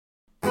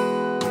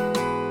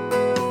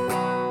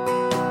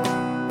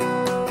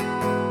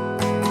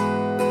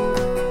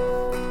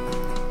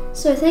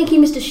So thank you,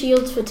 Mr.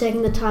 Shields, for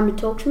taking the time to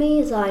talk to me,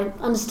 as I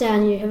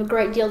understand you have a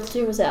great deal to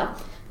do as our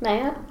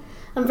mayor.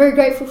 I'm very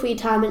grateful for your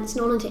time, and it's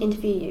an honour to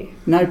interview you.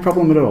 No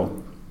problem at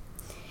all.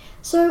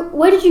 So,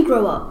 where did you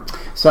grow up?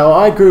 So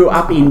I grew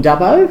up in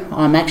Dubbo.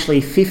 I'm actually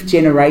 5th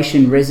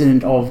generation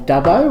resident of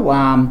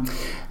Dubbo.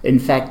 In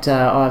fact,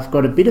 I've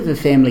got a bit of a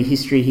family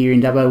history here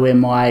in Dubbo where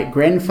my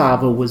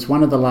grandfather was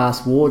one of the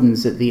last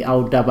wardens at the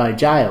old Dubbo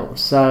jail.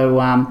 So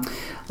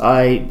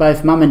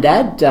both mum and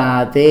dad,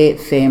 their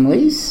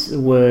families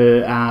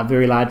were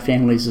very large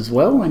families as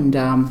well, and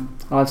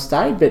I've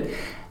stayed. But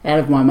out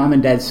of my mum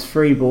and dad's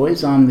 3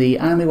 boys, I'm the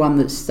only one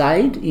that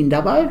stayed in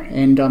Dubbo,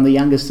 and I'm the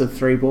youngest of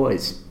 3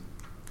 boys.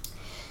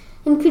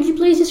 And could you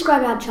please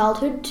describe our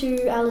childhood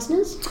to our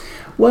listeners?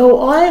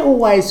 Well, I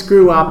always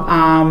grew up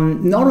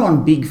not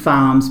on big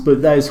farms,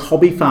 but those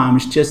hobby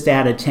farms just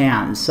out of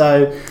town.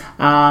 So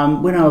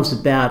when I was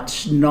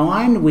about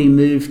 9, we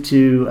moved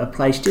to a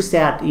place just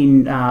out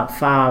in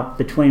far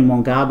between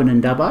Wongarbin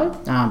and Dubbo,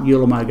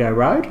 Eulamogo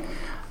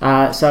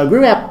Road. So I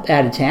grew up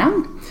out of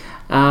town.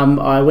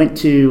 I went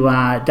to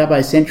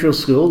Dubbo Central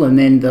School, and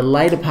then the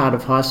later part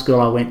of high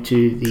school I went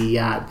to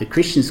the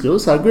Christian school.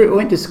 So I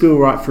went to school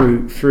right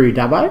through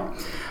Dubbo.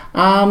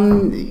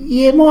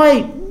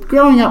 My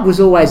growing up was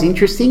always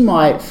interesting.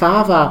 My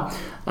father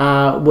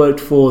worked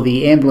for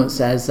the ambulance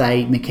as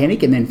a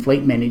mechanic and then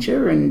fleet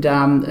manager, and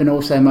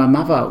also my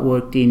mother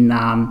worked in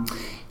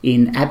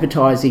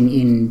advertising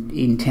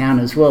in town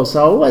as well.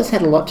 So I always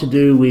had a lot to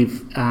do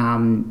with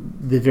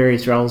the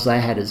various roles they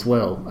had as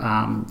well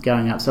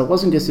going up. So it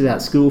wasn't just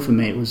about school for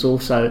me, it was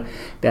also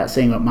about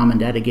seeing what mum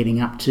and dad are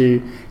getting up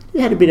to.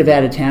 I had a bit of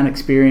out-of-town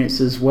experience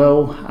as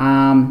well.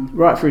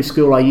 Right through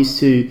school I used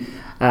to,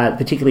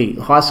 particularly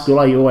high school,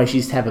 I always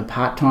used to have a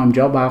part-time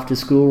job after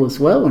school as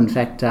well. In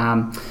fact,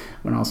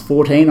 when I was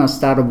 14, I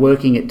started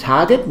working at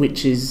Target,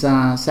 which is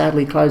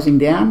sadly closing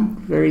down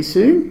very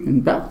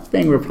soon, but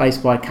being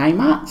replaced by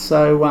Kmart.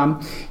 So, I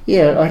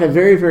had a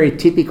very, very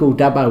typical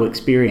Dubbo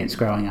experience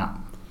growing up.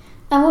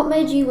 And what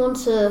made you want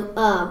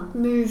to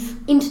move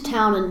into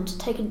town and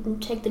take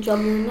the job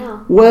you're in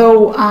now?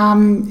 Well,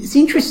 it's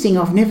interesting.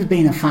 I've never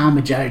been a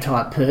Farmer Joe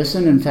type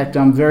person. In fact,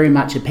 I'm very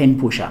much a pen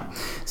pusher.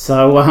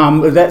 So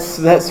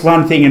that's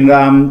one thing.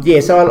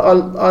 And so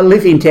I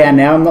live in town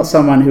now. I'm not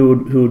someone who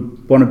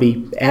would want to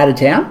be out of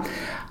town.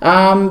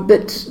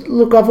 But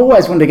look, I've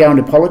always wanted to go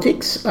into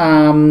politics.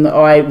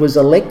 I was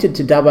elected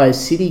to Dubbo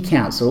City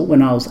Council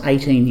when I was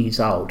 18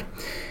 years old.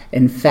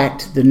 In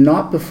fact, the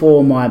night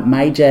before my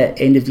major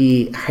end of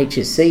year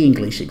HSC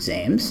English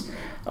exams,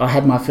 I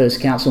had my first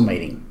council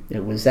meeting.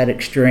 It was that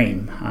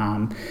extreme.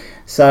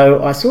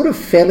 So I sort of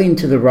fell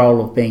into the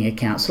role of being a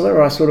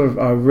councillor.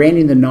 I ran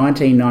in the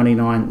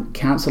 1999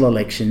 council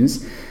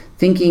elections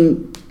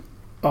thinking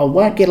I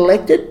won't get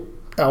elected,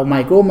 I'll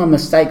make all my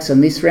mistakes in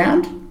this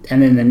round,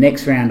 and then the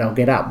next round I'll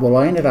get up. Well,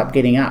 I ended up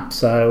getting up.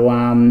 So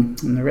and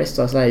the rest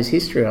I say is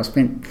history. I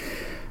spent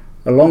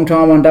a long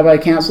time on Dubbo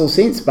Council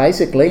since,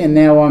 basically, and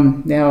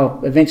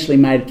now eventually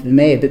made it to the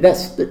mayor. But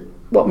that's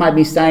what made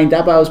me stay in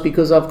Dubbo, is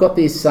because I've got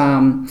this.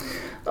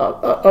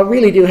 I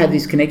really do have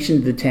this connection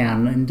to the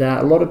town, and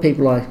a lot of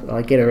people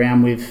I get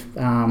around with,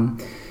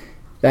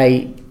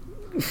 they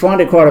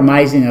find it quite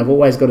amazing. I've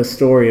always got a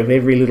story of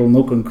every little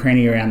nook and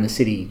cranny around the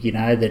city. You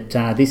know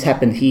that this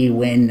happened here,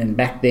 when, and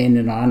back then,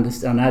 and I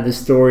know the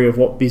story of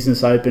what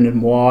business opened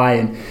and why,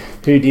 and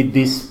who did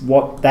this,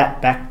 what,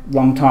 that, back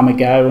long time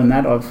ago, and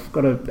that. I've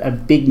got a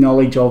big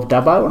knowledge of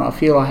Dubbo, and I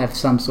feel I have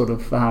some sort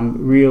of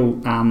real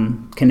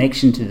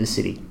connection to the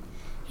city.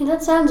 Yeah,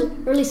 that sounds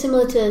really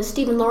similar to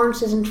Stephen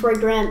Lawrence's and Troy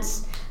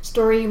Grant's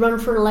story. You run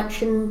for an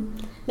election,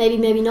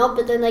 maybe not,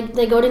 but then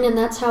they got in, and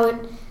that's how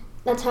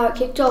it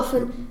kicked off.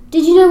 And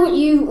did you know what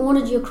you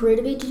wanted your career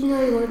to be? Did you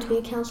know you wanted to be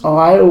a councillor?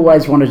 I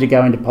always wanted to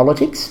go into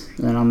politics,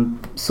 and I'm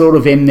sort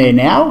of in there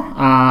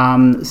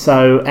now.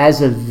 So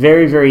as a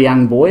very, very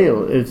young boy,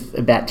 of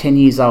about 10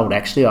 years old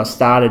actually, I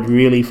started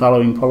really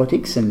following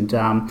politics and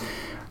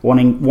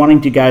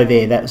wanting to go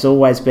there. That's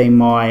always been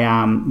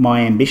my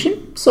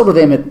ambition. Sort of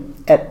them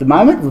at the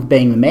moment with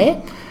being the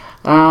mayor.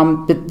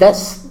 But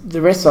that's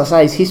the rest, I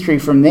say, is history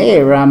from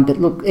there. But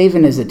look,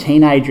 even as a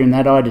teenager and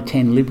that, I'd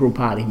attend Liberal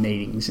Party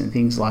meetings and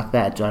things like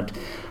that. I'd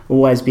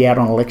always be out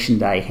on election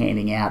day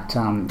handing out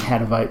how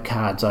to vote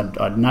cards.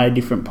 I'd know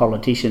different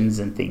politicians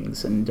and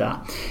things. And,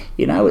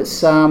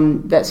 it's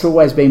that's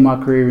always been my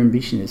career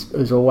ambition,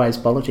 is always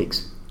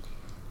politics.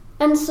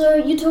 And so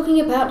you're talking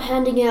about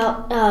handing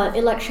out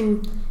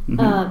election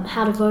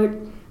how to vote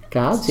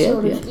cards,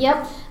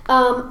 Yep.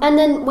 And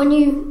then when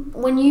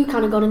you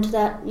kind of got into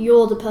that,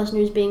 you're the person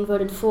who's being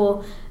voted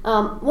for.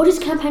 What is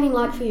campaigning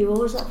like for you?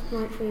 What was that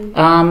like for you?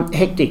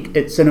 Hectic.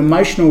 It's an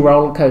emotional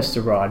roller coaster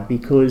ride,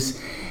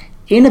 because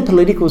in a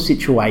political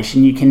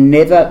situation, you can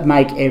never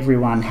make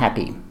everyone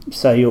happy.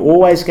 So you're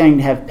always going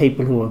to have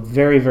people who are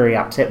very, very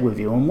upset with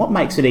you. And what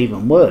makes it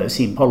even worse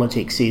in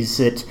politics is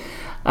that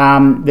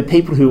the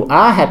people who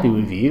are happy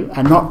with you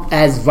are not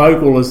as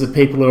vocal as the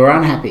people who are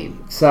unhappy.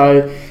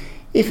 So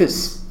if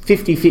it's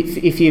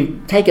if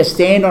you take a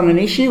stand on an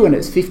issue and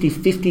it's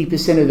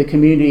 50% of the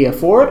community are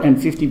for it and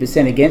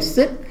 50% against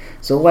it,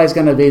 it's always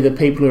going to be the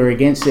people who are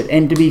against it.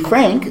 And to be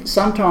frank,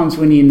 sometimes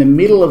when you're in the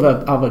middle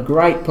of a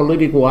great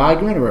political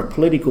argument or a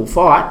political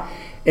fight,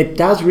 it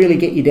does really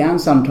get you down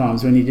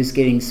sometimes when you're just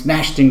getting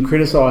smashed and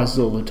criticised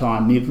all the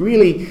time. You've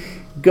really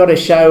got to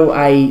show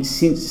a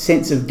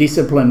sense of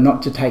discipline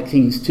not to take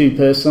things too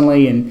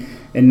personally and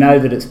know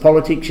that it's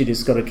politics. You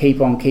just got to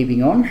keep on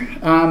keeping on.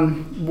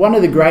 One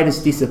of the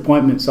greatest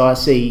disappointments I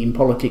see in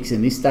politics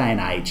in this day and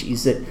age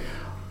is that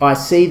I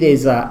see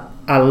there's a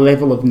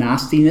level of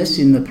nastiness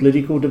in the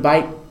political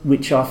debate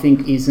which I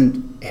think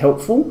isn't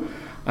helpful.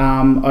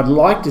 I'd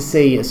like to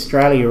see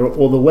Australia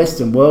or the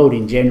Western world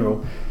in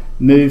general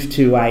move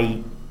to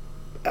a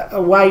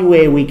way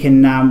where we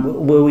can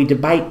where we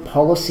debate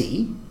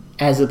policy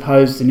as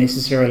opposed to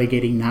necessarily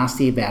getting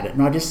nasty about it.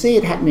 And I just see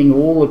it happening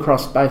all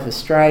across both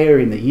Australia,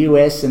 in the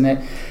US, and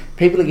that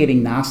people are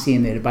getting nasty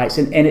in their debates,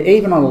 and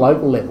even on a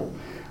local level.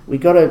 We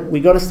got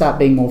to start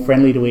being more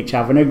friendly to each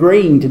other and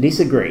agreeing to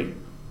disagree.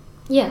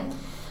 Yeah.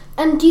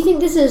 And do you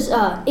think this is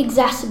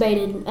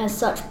exacerbated as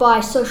such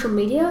by social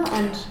media?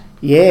 And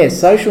yeah,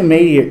 social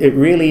media, it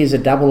really is a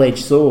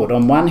double-edged sword.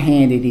 On one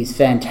hand, it is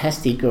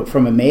fantastic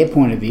from a mayor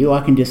point of view.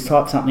 I can just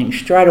type something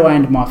straight away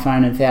into my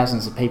phone and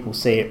thousands of people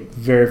see it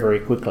very, very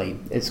quickly.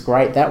 It's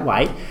great that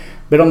way.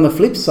 But on the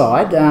flip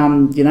side,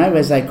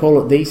 as they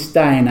call it this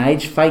day and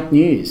age, fake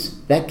news.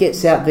 That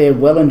gets out there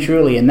well and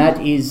truly, and that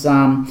is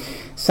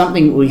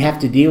something we have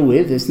to deal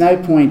with. There's no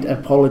point a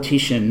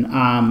politician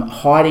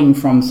hiding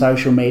from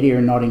social media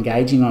and not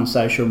engaging on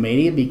social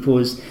media,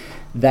 because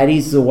that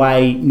is the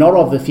way, not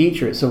of the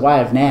future, it's the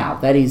way of now.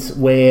 That is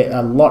where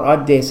I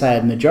dare say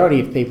a majority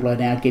of people are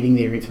now getting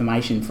their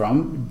information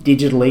from,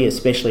 digitally,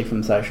 especially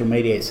from social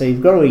media. So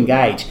you've got to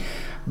engage.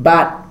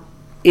 But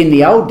in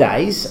the old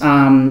days,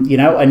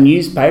 a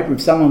newspaper,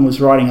 if someone was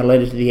writing a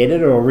letter to the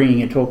editor or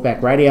ringing a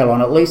talkback radio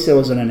line, at least there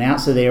was an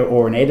announcer there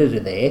or an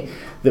editor there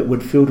that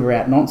would filter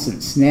out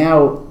nonsense.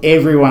 Now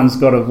everyone's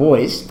got a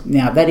voice.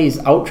 Now that is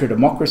ultra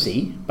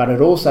democracy, but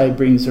it also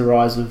brings the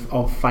rise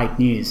of fake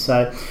news.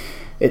 So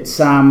it's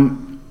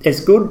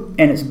good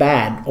and it's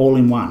bad all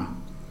in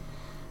one.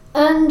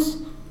 And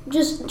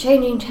just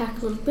changing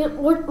tack a little bit,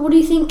 what do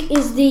you think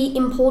is the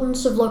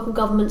importance of local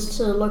governments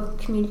to local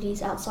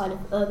communities outside of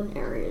urban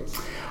areas?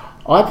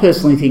 I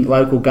personally think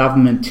local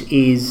government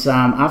is,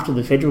 after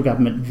the federal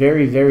government,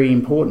 very, very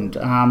important.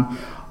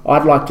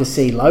 I'd like to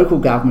see local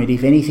government,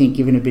 if anything,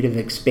 given a bit of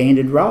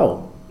expanded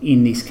role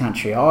in this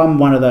country. I'm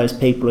one of those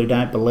people who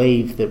don't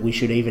believe that we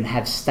should even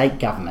have state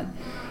government.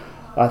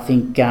 I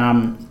think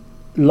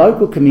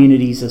local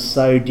communities are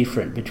so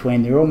different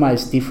they're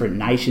almost different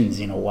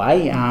nations in a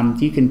way.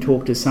 You can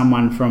talk to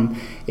someone from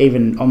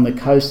even on the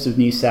coast of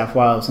New South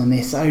Wales and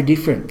they're so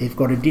different. They've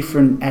got a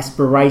different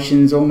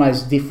aspirations,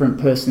 almost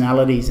different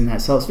personalities and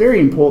that. So it's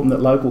very important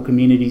that local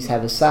communities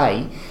have a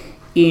say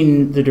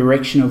in the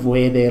direction of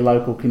where their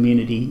local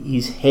community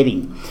is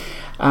heading.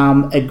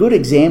 A good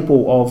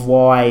example of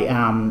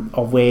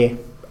where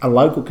a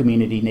local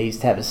community needs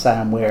to have a say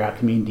on where our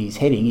community is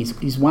heading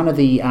is one of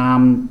the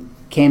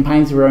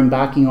campaigns we're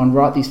embarking on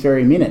right this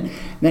very minute. And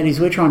that is,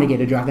 we're trying to get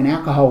a drug and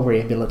alcohol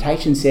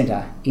rehabilitation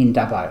centre in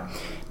Dubbo.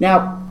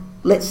 Now,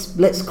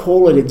 let's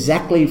call it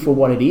exactly for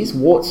what it is,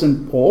 warts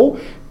and all.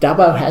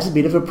 Dubbo has a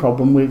bit of a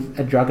problem with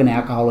a drug and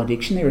alcohol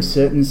addiction. There are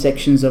certain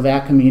sections of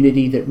our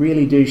community that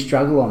really do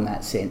struggle on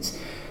that sense.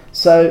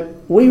 So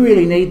we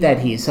really need that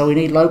here. So we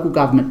need local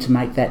government to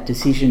make that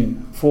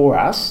decision for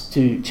us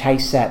to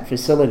chase that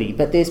facility.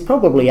 But there's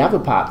probably other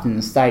parts in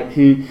the state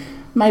who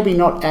maybe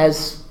not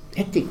as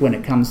hectic when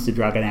it comes to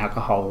drug and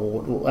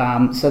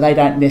alcohol, so they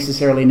don't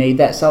necessarily need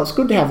that. So it's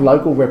good to have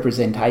local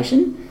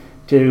representation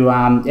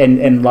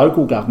and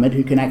local government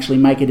who can actually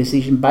make a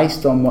decision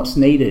based on what's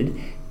needed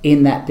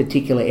in that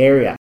particular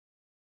area.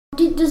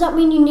 Does that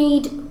mean you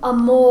need a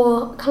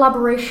more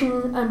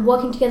collaboration and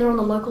working together on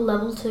the local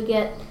level to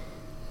get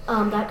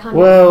that kind of...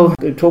 Well,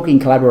 talking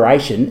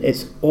collaboration,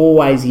 it's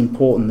always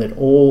important that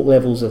all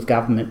levels of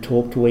government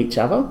talk to each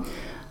other.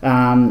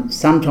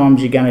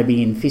 Sometimes you're going to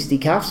be in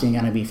fisticuffs, you're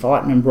going to be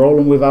fighting and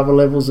brawling with other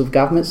levels of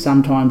government.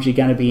 Sometimes you're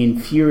going to be in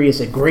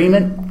furious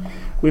agreement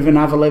with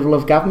another level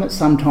of government.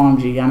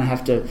 Sometimes you're going to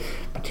have to,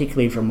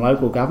 particularly from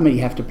local government,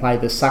 you have to play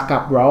the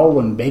suck-up role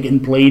and beg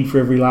and plead for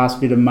every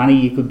last bit of money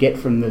you could get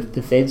from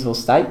the feds or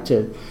state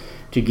to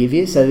give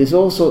you. So there's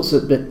all sorts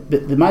of... But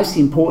the most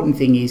important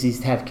thing is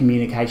to have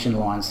communication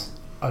lines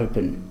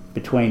open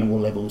between all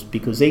levels,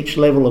 because each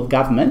level of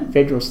government,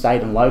 federal,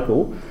 state and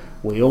local,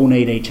 we all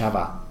need each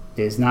other.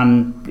 There's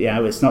none,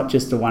 it's not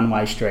just a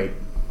one-way street.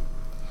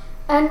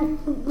 And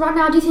right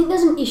now, do you think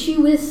there's an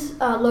issue with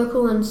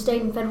local and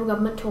state and federal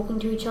government talking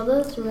to each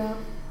other throughout?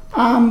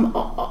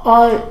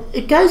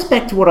 It goes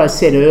back to what I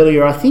said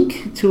earlier. I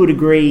think to a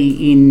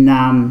degree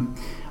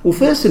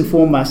first and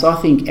foremost, I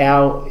think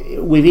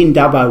within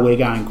Dubbo we're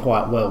going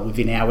quite well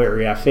within our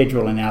area, our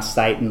federal and our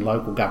state and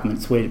local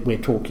governments. We're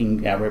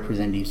talking, our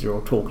representatives are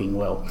all talking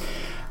well.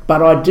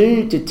 But I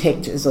do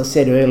detect, as I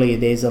said earlier,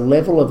 there's a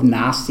level of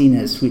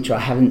nastiness which I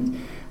haven't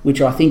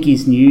which I think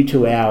is new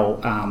to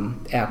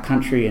our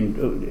country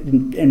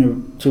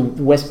and to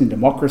Western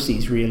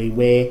democracies, really,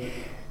 where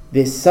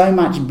there's so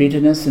much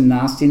bitterness and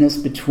nastiness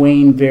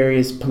between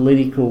various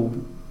political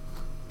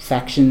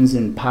factions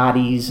and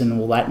parties and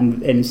all that,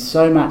 and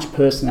so much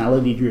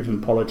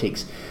personality-driven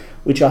politics,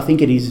 which I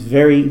think it is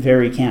very,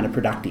 very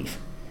counterproductive.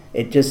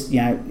 It just,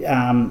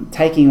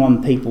 taking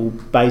on people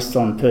based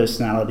on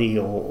personality,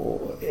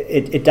 or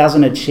it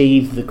doesn't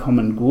achieve the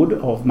common good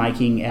of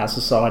making our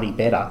society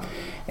better.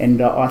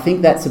 And I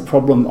think that's a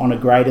problem on a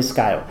greater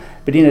scale.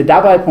 But in a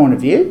Dubbo point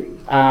of view,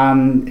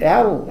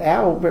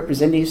 our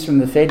representatives from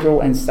the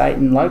federal and state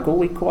and local,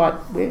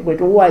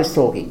 we're always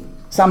talking.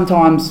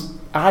 Sometimes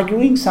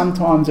arguing,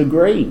 sometimes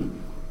agreeing.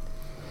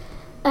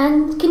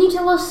 And can you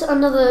tell us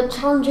another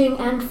challenging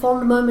and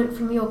fond moment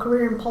from your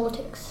career in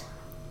politics?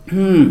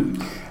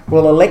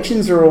 Well,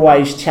 elections are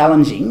always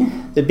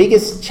challenging. The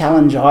biggest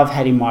challenge I've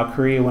had in my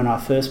career when I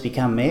first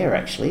became mayor,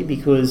 actually,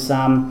 because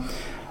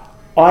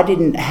I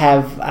didn't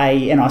have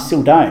and I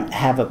still don't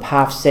have a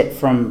path set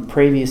from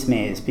previous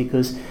mayors,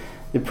 because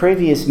the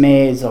previous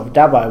mayors of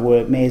Dubbo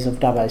were mayors of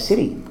Dubbo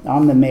City.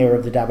 I'm the mayor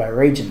of the Dubbo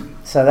region.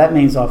 So that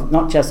means I've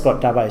not just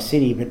got Dubbo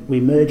City, but we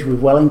merge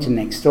with Wellington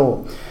next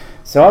door.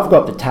 So I've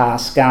got the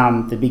task,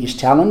 the biggest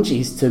challenge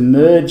is to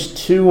merge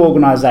two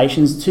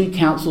organisations, two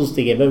councils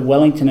together,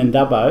 Wellington and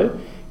Dubbo,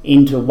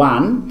 into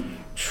one.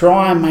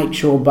 Try and make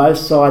sure both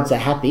sides are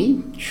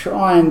happy.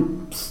 Try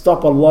and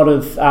stop a lot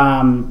of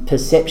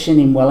perception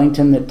in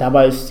Wellington that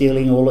Dubbo's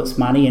stealing all its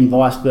money, and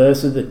vice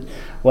versa, that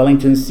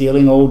Wellington's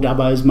stealing all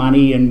Dubbo's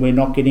money and we're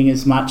not getting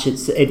as much.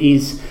 It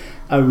is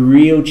a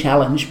real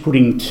challenge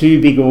putting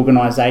two big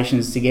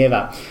organisations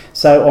together.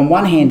 So on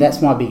one hand,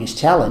 that's my biggest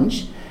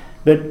challenge,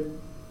 but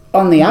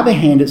on the other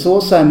hand, it's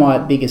also my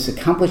biggest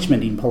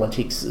accomplishment in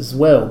politics as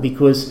well,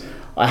 because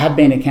I have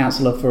been a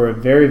councillor for a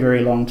very,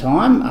 very long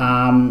time.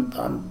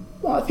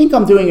 I think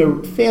I'm doing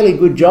a fairly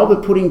good job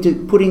of putting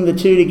the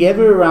two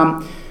together.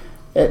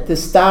 At the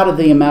start of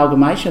the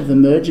amalgamation of the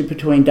merger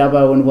between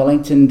Dubbo and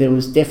Wellington, there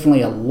was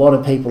definitely a lot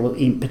of people,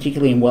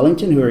 particularly in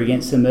Wellington, who were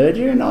against the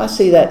merger, and I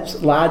see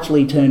that's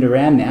largely turned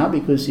around now,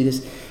 because you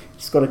just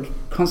got to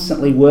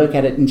constantly work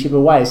at it and chip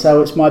away.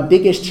 So it's my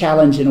biggest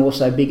challenge and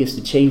also biggest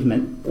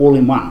achievement, all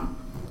in one.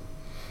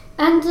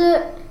 And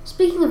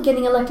speaking of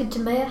getting elected to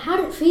mayor, how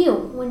did it feel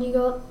when you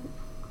got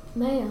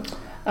mayor?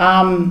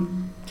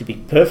 To be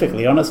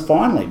perfectly honest,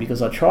 finally,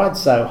 because I tried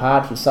so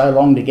hard for so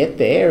long to get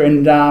there,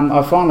 and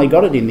I finally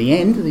got it in the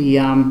end.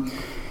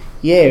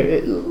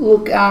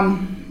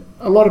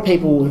 A lot of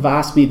people have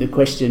asked me the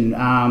question: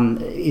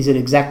 is it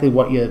exactly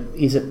what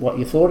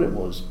you thought it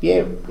was?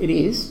 Yeah, it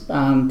is,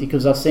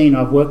 because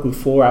I've worked with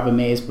 4 other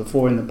mayors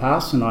before in the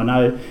past, and I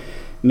know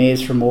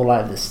mayors from all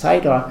over the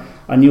state.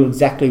 I knew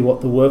exactly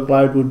what the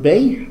workload would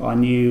be. I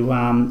knew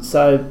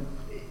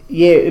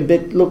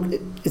but look,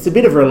 it's a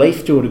bit of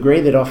relief to a degree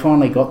that I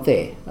finally got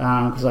there,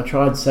 because I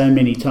tried so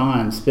many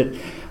times. But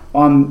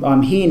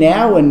I'm here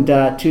now, and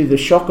to the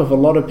shock of a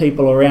lot of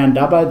people around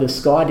Dubbo, the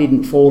sky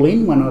didn't fall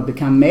in when I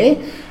became mayor.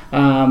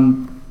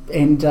 And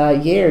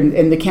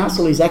the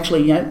council is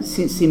actually,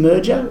 since the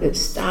merger, it's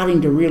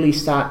starting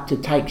to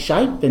take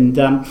shape, and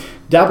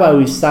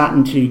Dubbo is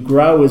starting to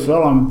grow as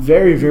well. I'm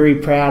very, very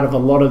proud of a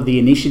lot of the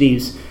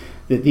initiatives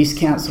that this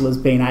council has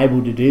been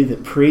able to do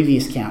that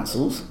previous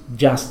councils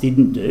just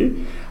didn't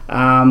do.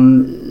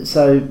 That's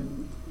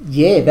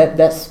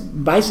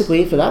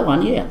basically it for that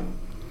one. Yeah.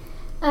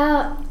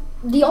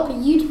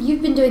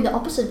 You've been doing the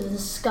opposite of the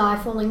sky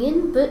falling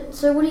in, but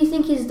so what do you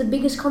think is the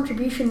biggest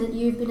contribution that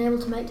you've been able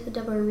to make to the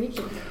Dubbo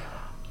region?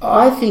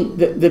 I think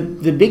that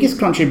the biggest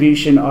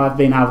contribution I've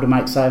been able to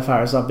make so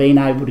far is I've been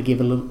able to give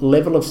a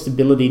level of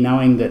stability,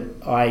 knowing that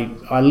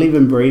I live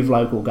and breathe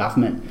local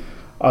government.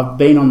 I've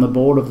been on the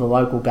board of the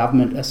Local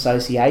Government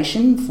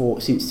Association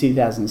since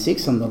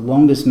 2006. I'm the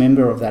longest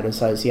member of that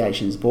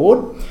association's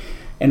board,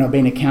 and I've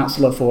been a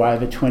councillor for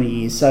over 20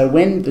 years. So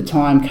when the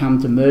time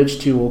come to merge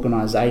two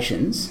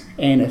organisations,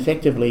 and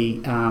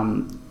effectively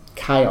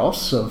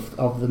chaos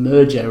of the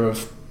merger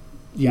of,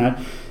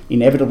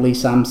 inevitably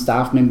some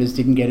staff members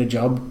didn't get a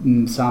job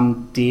and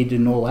some did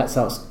and all that,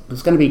 so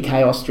it's going to be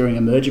chaos during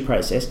a merger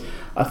process.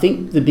 I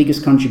think the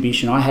biggest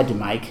contribution I had to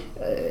make,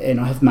 and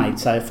I have made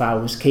so far,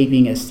 was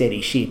keeping a steady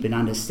ship and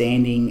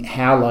understanding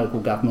how local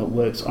government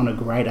works on a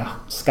greater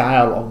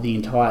scale of the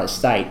entire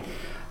state,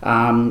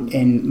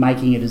 and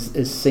making it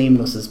as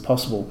seamless as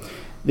possible.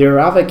 There are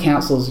other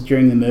councils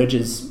during the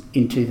mergers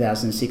in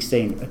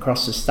 2016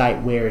 across the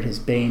state where it has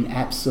been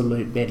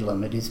absolute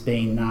bedlam. It has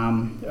been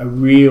a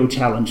real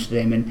challenge to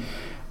them, and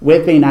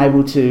we've been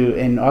able to,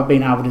 and I've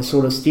been able to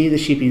sort of steer the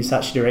ship in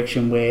such a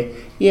direction where,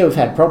 we've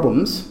had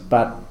problems,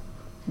 but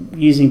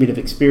using a bit of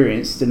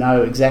experience to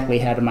know exactly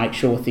how to make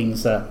sure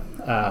things are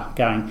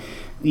going.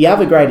 The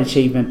other great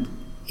achievement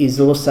is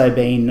also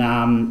been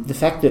the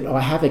fact that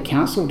I have a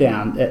council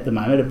down at the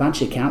moment, a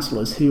bunch of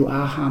councillors who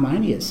are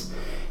harmonious.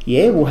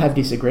 Yeah, we'll have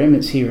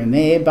disagreements here and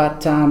there,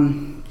 but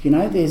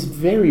there's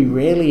very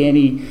rarely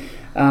any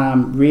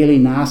really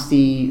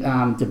nasty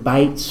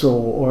debates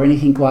or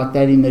anything like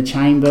that in the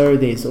chamber.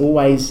 There's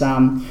always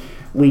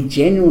we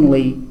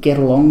genuinely get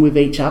along with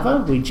each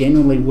other. We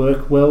genuinely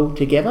work well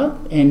together,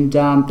 and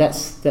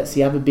that's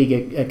the other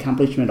big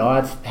accomplishment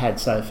I've had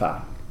so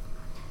far.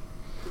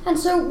 And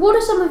so, what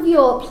are some of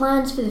your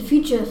plans for the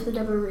future for the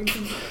Dubbo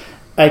region?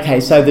 Okay,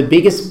 so the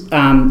biggest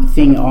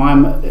thing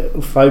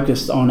I'm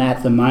focused on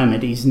at the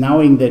moment is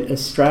knowing that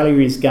Australia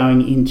is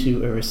going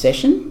into a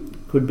recession,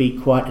 could be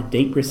quite a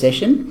deep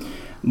recession.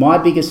 My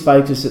biggest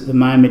focus at the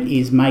moment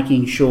is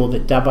making sure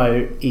that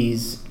Dubbo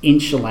is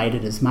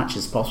insulated as much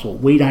as possible.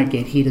 We don't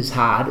get hit as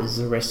hard as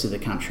the rest of the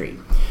country.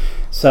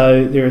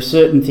 So there are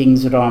certain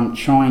things that I'm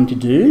trying to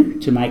do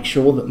to make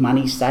sure that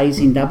money stays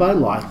in Dubbo,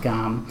 like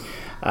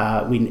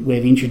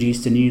we've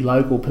introduced a new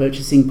local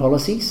purchasing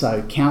policy.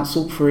 So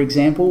council, for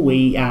example,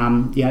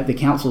 the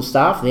council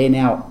staff, they're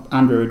now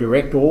under a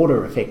direct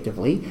order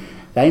effectively.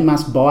 They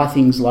must buy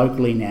things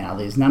locally now.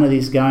 There's none of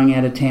this going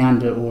out of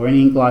town or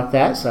anything like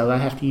that. So they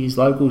have to use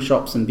local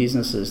shops and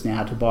businesses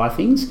now to buy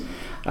things.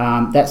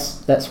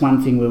 That's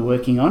one thing we're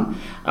working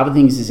on. Other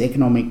things is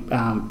economic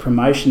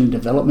promotion and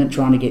development,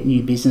 trying to get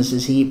new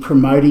businesses here,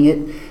 promoting it.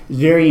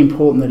 Very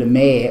important that a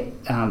mayor,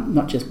 a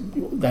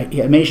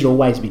mayor should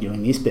always be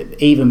doing this, but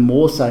even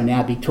more so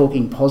now, be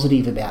talking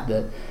positive about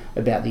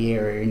the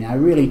area.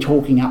 Really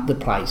talking up the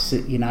place.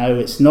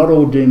 It's not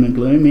all doom and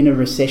gloom. In a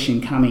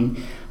recession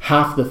coming,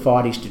 half the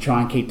fight is to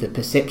try and keep the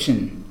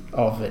perception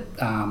of it,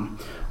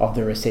 of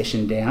the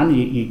recession down.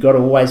 You've got to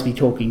always be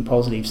talking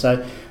positive.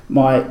 So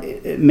my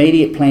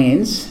immediate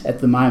plans at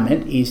the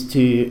moment is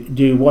to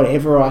do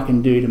whatever I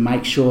can do to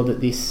make sure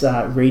that this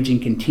region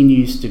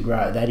continues to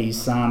grow. That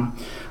is, I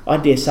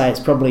dare say it's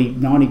probably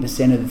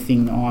 90% of the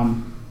thing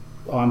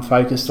I'm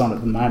focused on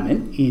at the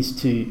moment is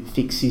to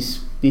fix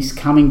this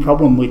coming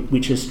problem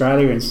which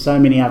Australia and so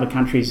many other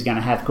countries are going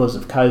to have because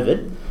of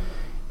COVID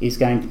is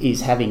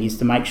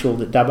to make sure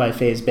that Dubbo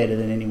fares better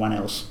than anyone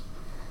else.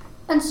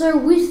 And so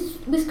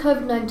with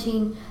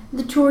COVID-19,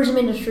 the tourism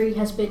industry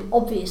has been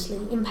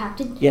obviously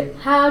impacted. Yep.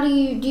 How do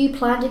you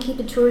plan to keep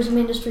the tourism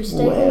industry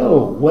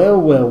stable?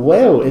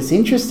 Well, it's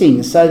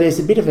interesting. So there's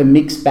a bit of a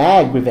mixed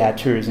bag with our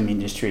tourism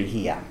industry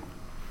here.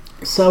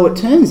 So it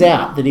turns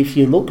out that if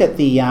you look at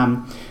the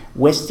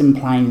Western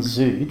Plains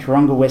Zoo,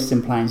 Taronga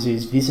Western Plains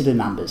Zoo's visitor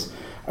numbers,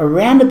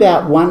 around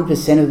about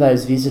 1% of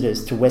those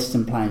visitors to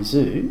Western Plains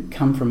Zoo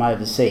come from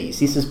overseas.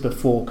 This is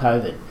before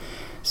COVID.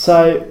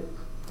 So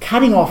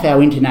cutting off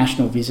our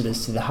international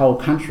visitors to the whole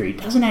country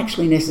doesn't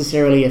actually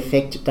necessarily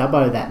affect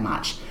Dubbo that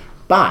much.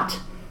 But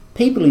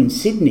people in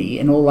Sydney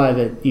and all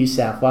over New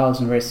South Wales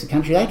and the rest of the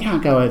country, they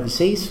can't go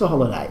overseas for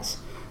holidays.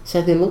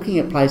 So they're looking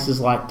at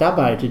places like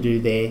Dubbo to do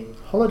their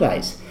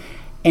holidays.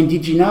 And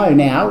did you know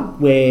now,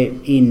 we're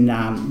in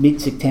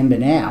mid-September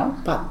now,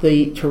 but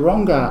the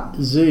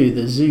Taronga Zoo,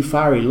 the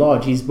Zoofari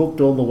Lodge, is booked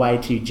all the way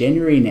to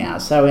January now.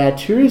 So our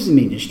tourism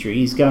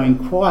industry is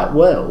going quite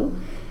well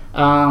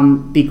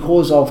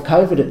because of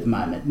COVID at the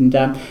moment.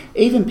 And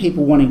even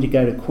people wanting to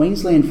go to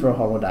Queensland for a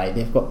holiday,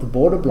 they've got the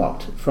border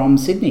blocked from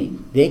Sydney.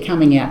 They're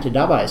coming out to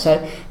Dubbo.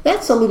 So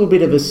that's a little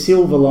bit of a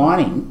silver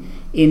lining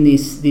in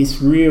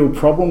this real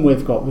problem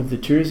we've got with the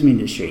tourism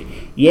industry.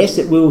 Yes,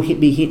 it will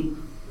be hit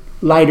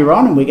later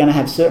on, and we're going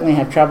to certainly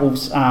have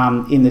troubles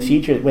in the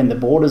future when the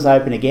borders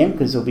open again,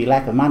 because there'll be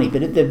lack of money.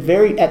 But at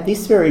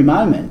this very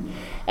moment,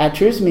 our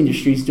tourism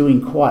industry is doing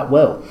quite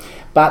well.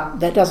 But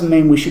that doesn't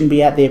mean we shouldn't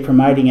be out there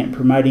promoting it and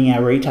promoting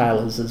our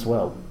retailers as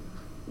well.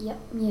 Yeah,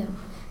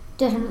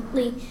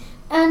 definitely.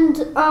 And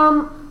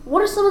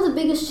what are some of the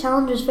biggest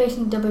challenges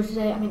facing Dubbo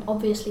today? I mean,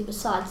 obviously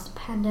besides the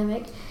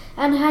pandemic,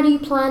 and how do you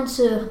plan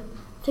to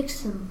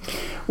fix them?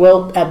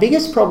 Well, our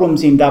biggest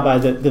problems in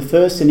Dubbo, the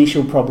first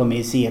initial problem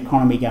is the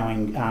economy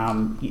going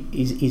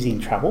is in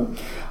trouble.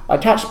 I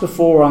touched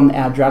before on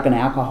our drug and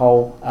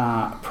alcohol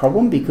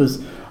problem,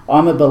 because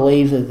I'm a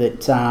believer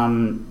that,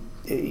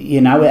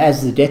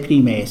 as the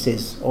Deputy Mayor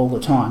says all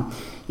the time,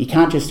 you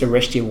can't just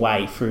arrest your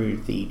way through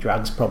the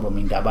drugs problem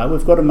in Dubbo.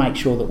 We've got to make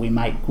sure that we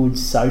make good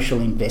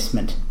social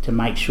investment to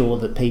make sure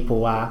that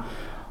people are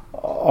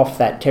off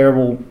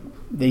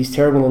these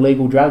terrible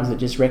illegal drugs that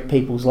just wreck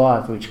people's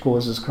lives, which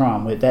causes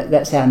crime.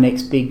 That's our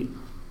next big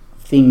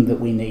thing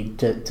that we need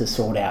to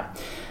sort out.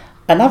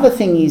 Another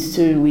thing is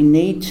we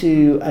need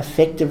to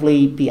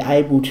effectively be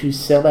able to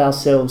sell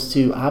ourselves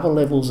to other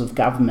levels of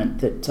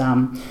government that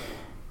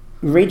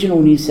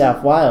regional New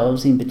South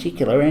Wales in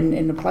particular, and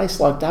in a place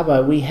like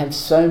Dubbo, we have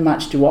so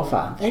much to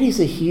offer. That is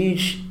a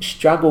huge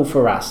struggle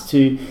for us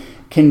to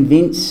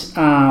convince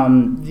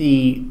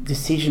the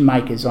decision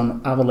makers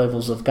on other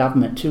levels of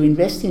government to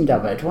invest in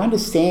Dubbo, to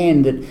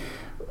understand that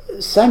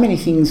so many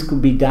things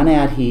could be done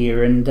out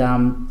here, and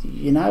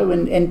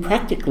and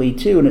practically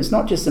too. And it's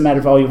not just a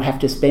matter of you have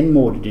to spend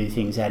more to do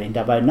things out in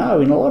Dubbo. No,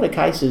 in a lot of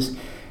cases,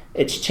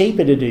 it's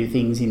cheaper to do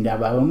things in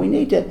Dubbo, and we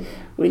need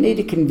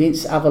to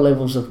convince other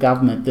levels of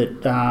government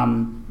that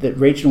that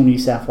regional New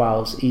South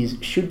Wales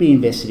should be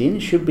invested in,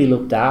 should be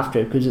looked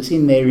after, because it's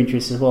in their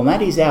interest as well. And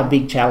that is our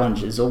big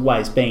challenge, has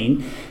always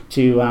been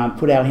to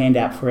put our hand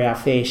out for our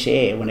fair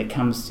share when it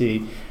comes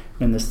to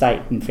when the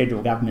state and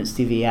federal governments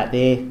divvy out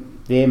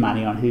their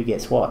money on who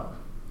gets what.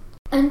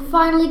 And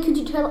finally, could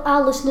you tell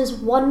our listeners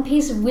one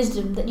piece of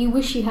wisdom that you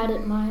wish you had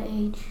at my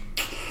age?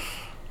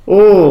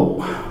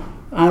 Oh,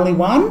 only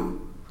one?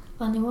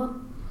 Only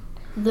one?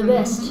 The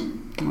best.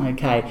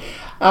 Okay.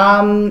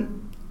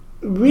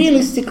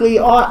 Realistically,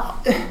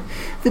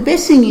 the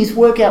best thing is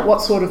work out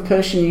what sort of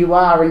person you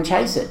are and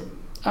chase it.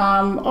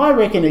 I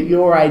reckon at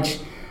your age,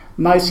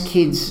 most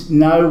kids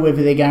know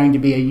whether they're going to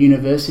be a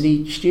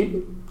university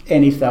student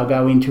and if they'll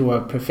go into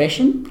a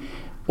profession,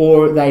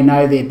 or they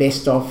know they're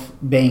best off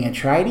being a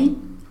tradie,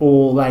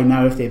 or they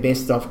know if they're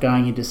best off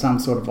going into some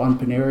sort of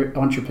entrepreneurial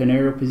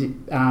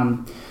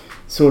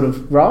sort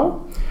of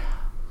role.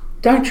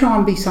 Don't try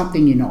and be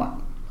something you're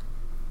not.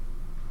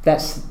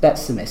 That's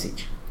the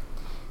message.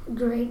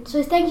 Great.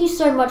 So thank you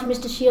so much,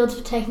 Mr. Shields,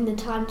 for taking the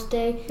time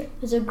today. It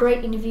was a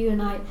great interview,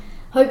 and I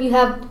hope you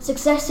have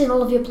success in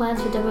all of your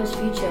plans for Devo's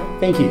future.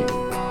 Thank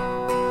you.